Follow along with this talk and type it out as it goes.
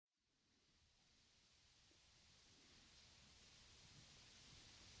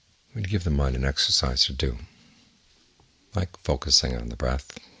give the mind an exercise to do, like focusing on the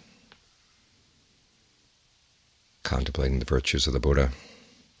breath, contemplating the virtues of the Buddha,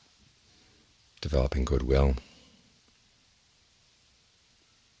 developing goodwill,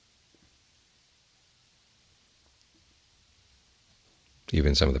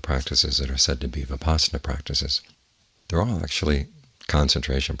 even some of the practices that are said to be Vipassana practices, they're all actually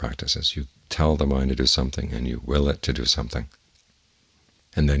concentration practices. You tell the mind to do something, and you will it to do something,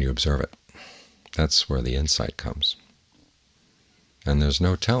 and then you observe it. That's where the insight comes. And there's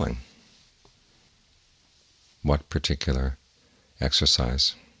no telling what particular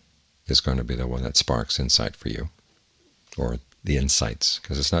exercise is going to be the one that sparks insight for you, or the insights,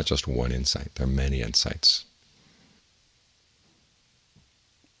 because it's not just one insight. There are many insights.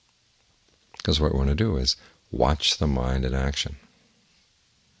 Because what we want to do is watch the mind in action.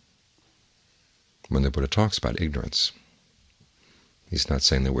 When the Buddha talks about ignorance, he's not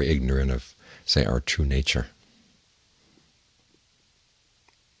saying that we're ignorant of, say, our true nature,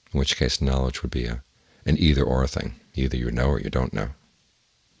 in which case knowledge would be an either-or thing. Either you know or you don't know.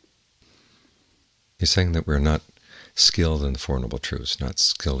 He's saying that we're not skilled in the Four Noble Truths, not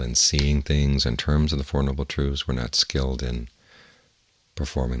skilled in seeing things in terms of the Four Noble Truths. We're not skilled in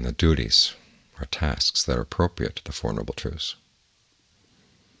performing the duties or tasks that are appropriate to the Four Noble Truths.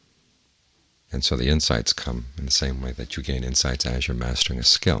 And so the insights come in the same way that you gain insights as you're mastering a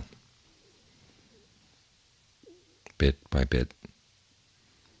skill. Bit by bit,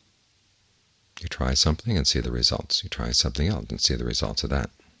 you try something and see the results. You try something else and see the results of that.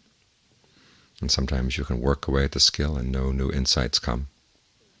 And sometimes you can work away at the skill and no new insights come.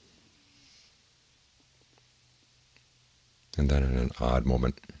 And then in an odd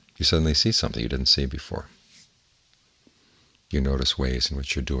moment, you suddenly see something you didn't see before. You notice ways in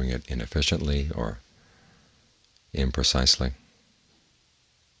which you're doing it inefficiently or imprecisely.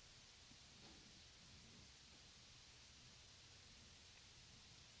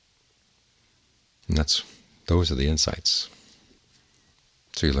 And those are the insights.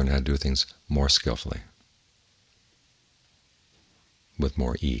 So you learn how to do things more skillfully, with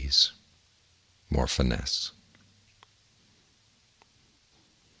more ease, more finesse.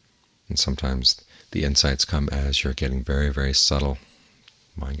 And sometimes the insights come as you're getting very, very subtle.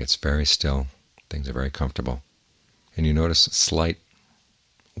 Mind gets very still. Things are very comfortable. And you notice slight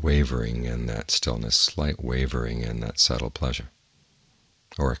wavering in that stillness, slight wavering in that subtle pleasure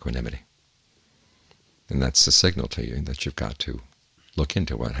or equanimity. And that's the signal to you that you've got to look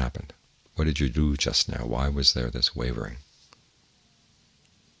into what happened. What did you do just now? Why was there this wavering?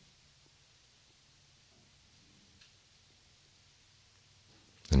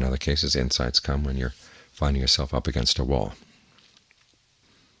 In other cases, insights come when you're finding yourself up against a wall.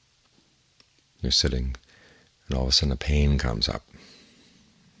 You're sitting, and all of a sudden a pain comes up,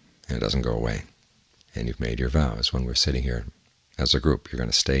 and it doesn't go away. And you've made your vows. When we're sitting here as a group, you're going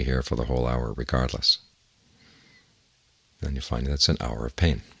to stay here for the whole hour regardless. Then you find that's an hour of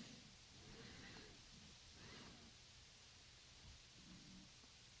pain.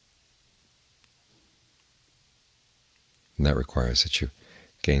 And that requires that you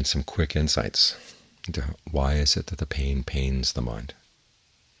gain some quick insights into why is it that the pain pains the mind.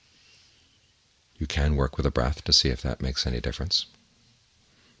 You can work with the breath to see if that makes any difference,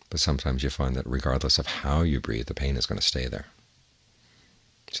 but sometimes you find that regardless of how you breathe, the pain is going to stay there.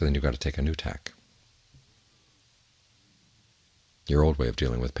 So then you've got to take a new tack. Your old way of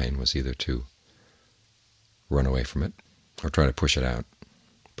dealing with pain was either to run away from it or try to push it out.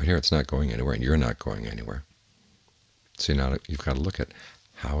 But here it's not going anywhere, and you're not going anywhere. So now you've got to look at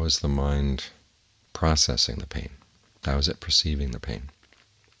how is the mind processing the pain? How is it perceiving the pain?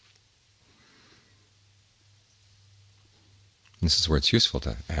 This is where it's useful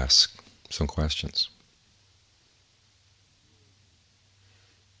to ask some questions.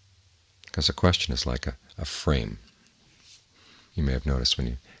 Because a question is like a frame. You may have noticed when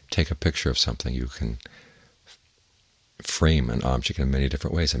you take a picture of something, you can frame an object in many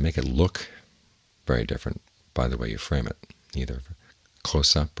different ways and make it look very different by the way you frame it, either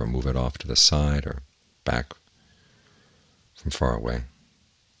close up or move it off to the side or back from far away.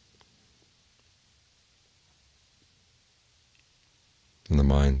 And the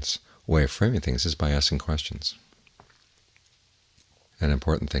mind's way of framing things is by asking questions. An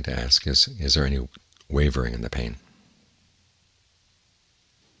important thing to ask is there any wavering in the pain?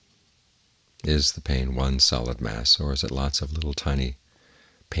 Is the pain one solid mass, or is it lots of little tiny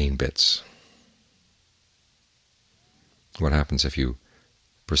pain bits? What happens if you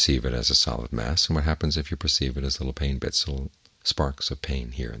perceive it as a solid mass, and what happens if you perceive it as little pain bits, little sparks of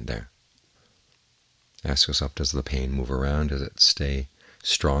pain here and there? Ask yourself, does the pain move around? Does it stay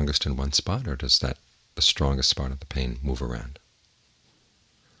strongest in one spot, or does the strongest spot of the pain move around?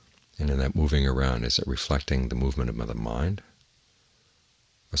 And in that moving around, is it reflecting the movement of the mind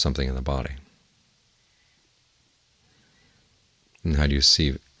or something in the body? And how do you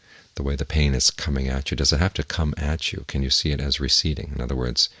see the way the pain is coming at you? Does it have to come at you? Can you see it as receding? In other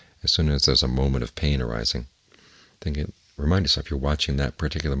words, as soon as there's a moment of pain arising, remind yourself you're watching that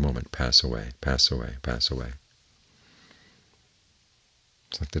particular moment pass away, pass away, pass away.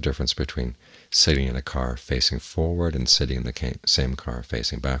 It's like the difference between sitting in a car facing forward and sitting in the same car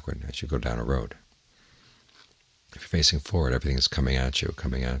facing backward as you go down a road. If you're facing forward, everything is coming at you,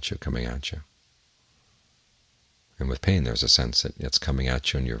 coming at you, coming at you. And with pain, there's a sense that it's coming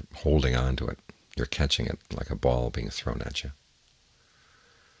at you and you're holding on to it. You're catching it like a ball being thrown at you.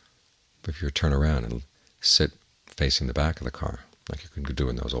 But if you turn around and sit facing the back of the car, like you could do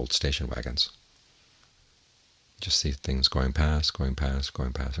in those old station wagons, just see things going past, going past,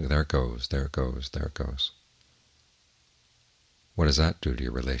 going past. There it goes, there it goes, there it goes. What does that do to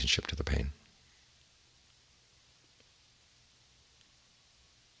your relationship to the pain?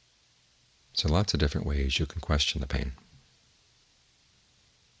 So lots of different ways you can question the pain.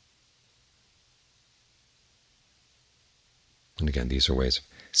 And again, these are ways of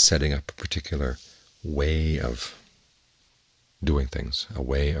setting up a particular way of doing things, a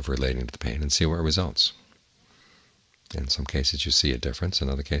way of relating to the pain, and see where it results. In some cases you see a difference, in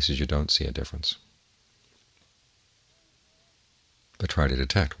other cases you don't see a difference. But try to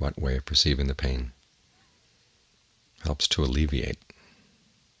detect what way of perceiving the pain helps to alleviate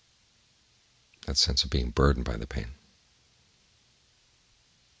that sense of being burdened by the pain.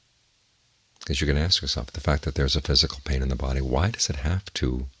 Because you can ask yourself, the fact that there's a physical pain in the body, why does it have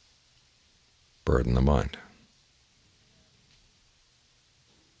to burden the mind?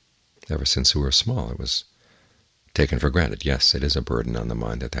 Ever since we were small, it was taken for granted. Yes, it is a burden on the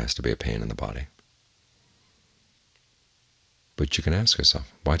mind that there has to be a pain in the body. But you can ask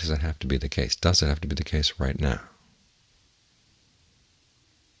yourself, why does that have to be the case? Does it have to be the case right now?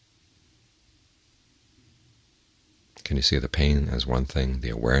 Can you see the pain as one thing, the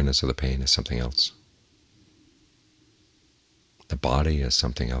awareness of the pain as something else? The body as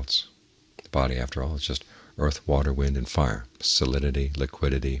something else? The body, after all, is just earth, water, wind, and fire, solidity,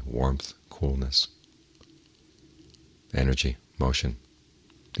 liquidity, warmth, coolness, energy, motion.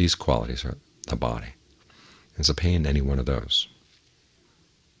 These qualities are the body. Is a pain any one of those?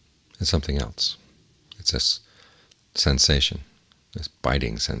 It's something else. It's this sensation, this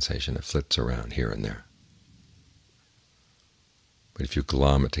biting sensation that flits around here and there. But if you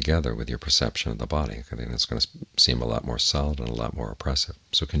glom it together with your perception of the body, then it's going to seem a lot more solid and a lot more oppressive.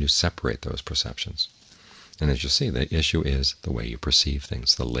 So can you separate those perceptions? And as you see, the issue is the way you perceive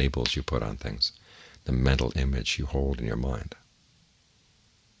things, the labels you put on things, the mental image you hold in your mind.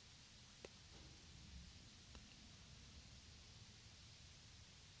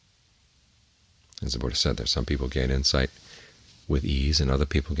 As the Buddha said, there's some people gain insight with ease and other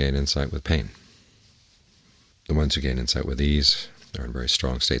people gain insight with pain. The ones who gain insight with ease are in very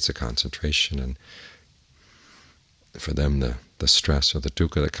strong states of concentration, and for them the stress or the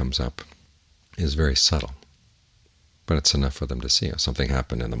dukkha that comes up is very subtle, but it's enough for them to see something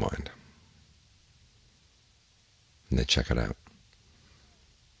happened in the mind, and they check it out.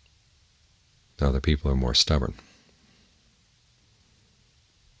 The other people are more stubborn.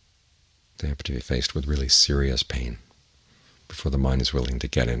 They have to be faced with really serious pain before the mind is willing to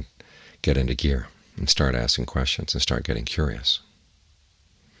get into gear and start asking questions and start getting curious.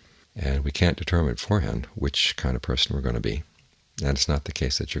 And we can't determine beforehand which kind of person we're going to be. And it's not the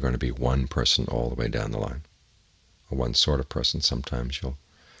case that you're going to be one person all the way down the line, or one sort of person. Sometimes you'll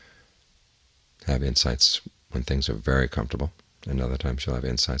have insights when things are very comfortable, and other times you'll have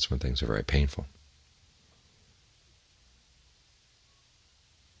insights when things are very painful.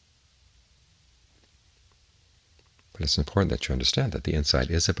 But it's important that you understand that the insight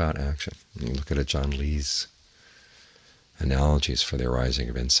is about action. And you look at John Lee's analogies for the arising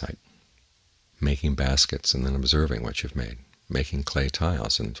of insight: making baskets and then observing what you've made, making clay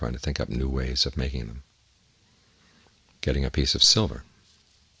tiles and trying to think up new ways of making them, getting a piece of silver,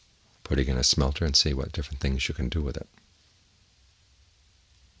 putting it in a smelter and see what different things you can do with it.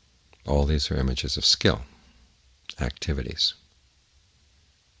 All these are images of skill, activities.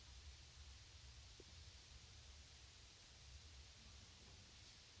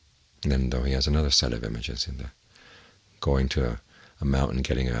 And then though he has another set of images in the going to a mountain,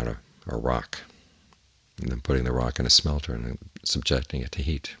 getting out a rock, and then putting the rock in a smelter and subjecting it to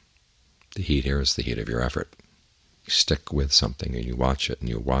heat. The heat here is the heat of your effort. You stick with something and you watch it and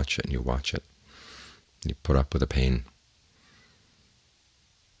you watch it and you watch it. You put up with the pain.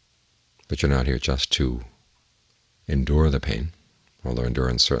 But you're not here just to endure the pain, although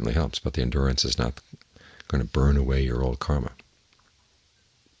endurance certainly helps, but the endurance is not going to burn away your old karma.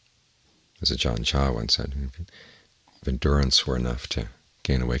 As Ajahn Chah once said, if endurance were enough to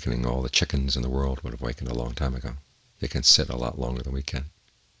gain awakening, all the chickens in the world would have awakened a long time ago. They can sit a lot longer than we can.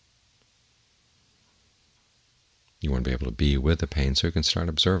 You want to be able to be with the pain so you can start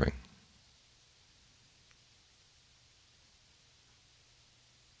observing.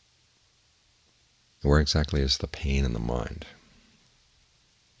 Where exactly is the pain in the mind?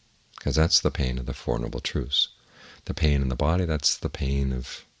 Because that's the pain of the Four Noble Truths. The pain in the body, that's the pain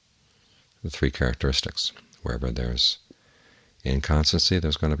of the three characteristics. Wherever there's inconstancy,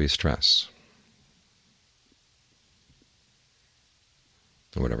 there's going to be stress.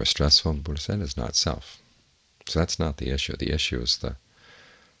 And whatever's stressful, the Buddha said, is not self. So that's not the issue. The issue is the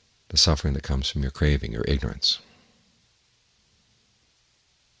suffering that comes from your craving, your ignorance.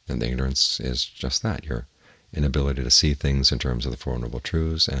 And the ignorance is just that, your inability to see things in terms of the Four Noble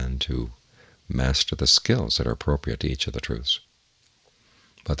Truths and to master the skills that are appropriate to each of the truths.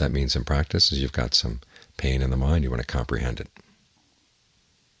 What that means in practice is you've got some pain in the mind, you want to comprehend it.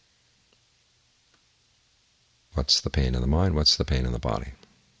 What's the pain in the mind? What's the pain in the body?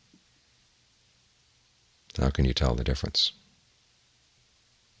 How can you tell the difference?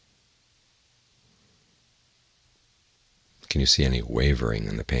 Can you see any wavering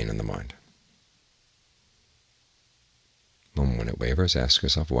in the pain in the mind? And when it wavers, ask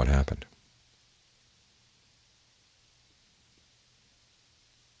yourself, what happened?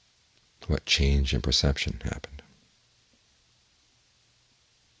 What change in perception happened?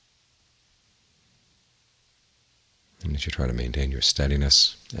 And as you try to maintain your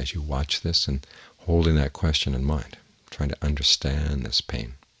steadiness as you watch this and holding that question in mind, trying to understand this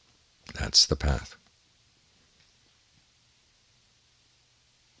pain, that's the path.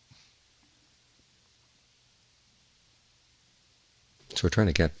 So we're trying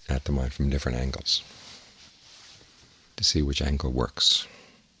to get at the mind from different angles to see which angle works,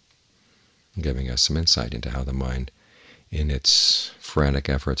 giving us some insight into how the mind, in its frantic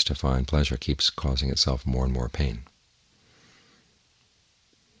efforts to find pleasure, keeps causing itself more and more pain,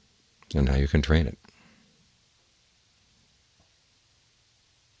 and how you can train it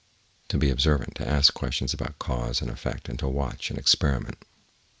to be observant, to ask questions about cause and effect, and to watch and experiment,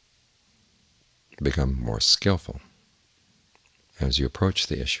 to become more skillful as you approach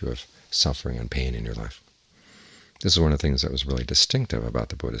the issue of suffering and pain in your life. This is one of the things that was really distinctive about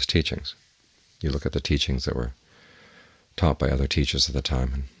the Buddha's teachings. You look at the teachings that were taught by other teachers at the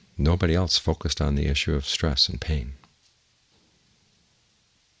time, and nobody else focused on the issue of stress and pain.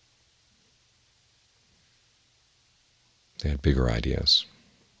 They had bigger ideas.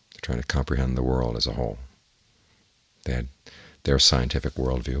 They're trying to comprehend the world as a whole. They had their scientific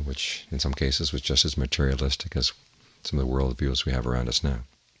worldview, which in some cases was just as materialistic as some of the worldviews we have around us now,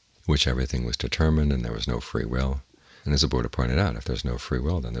 which everything was determined and there was no free will. And as the Buddha pointed out, if there's no free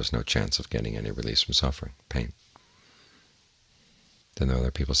will, then there's no chance of getting any release from suffering, pain. Then other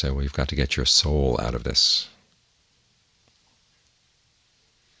people say, well, you've got to get your soul out of this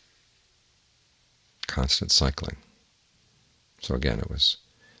constant cycling. So again, it was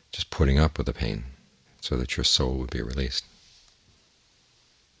just putting up with the pain so that your soul would be released.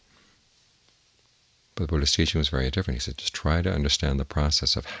 But the Buddha's teaching was very different. He said, just try to understand the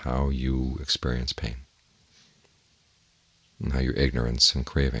process of how you experience pain, and how your ignorance and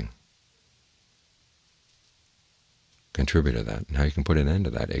craving contribute to that, and how you can put an end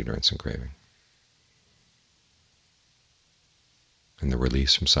to that ignorance and craving, and the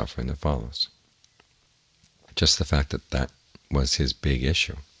release from suffering that follows. Just the fact that that was his big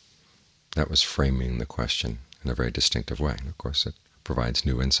issue, that was framing the question in a very distinctive way. And of course, it provides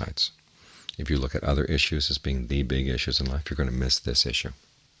new insights. If you look at other issues as being the big issues in life, you're going to miss this issue.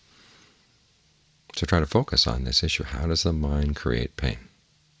 So try to focus on this issue. How does the mind create pain?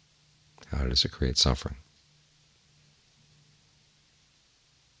 How does it create suffering?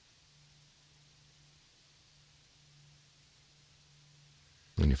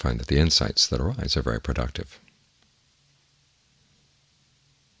 And you find that the insights that arise are very productive.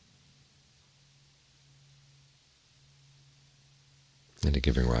 Into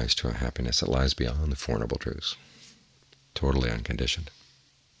giving rise to a happiness that lies beyond the Four Noble Truths, totally unconditioned.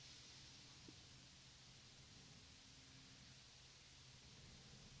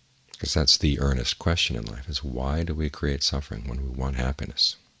 Because that's the earnest question in life, is why do we create suffering when we want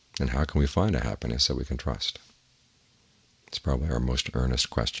happiness? And how can we find a happiness that we can trust? It's probably our most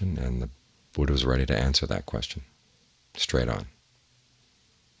earnest question, and the Buddha was ready to answer that question straight on.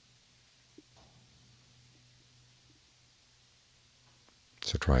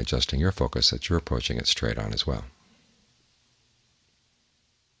 So try adjusting your focus that you're approaching it straight on as well.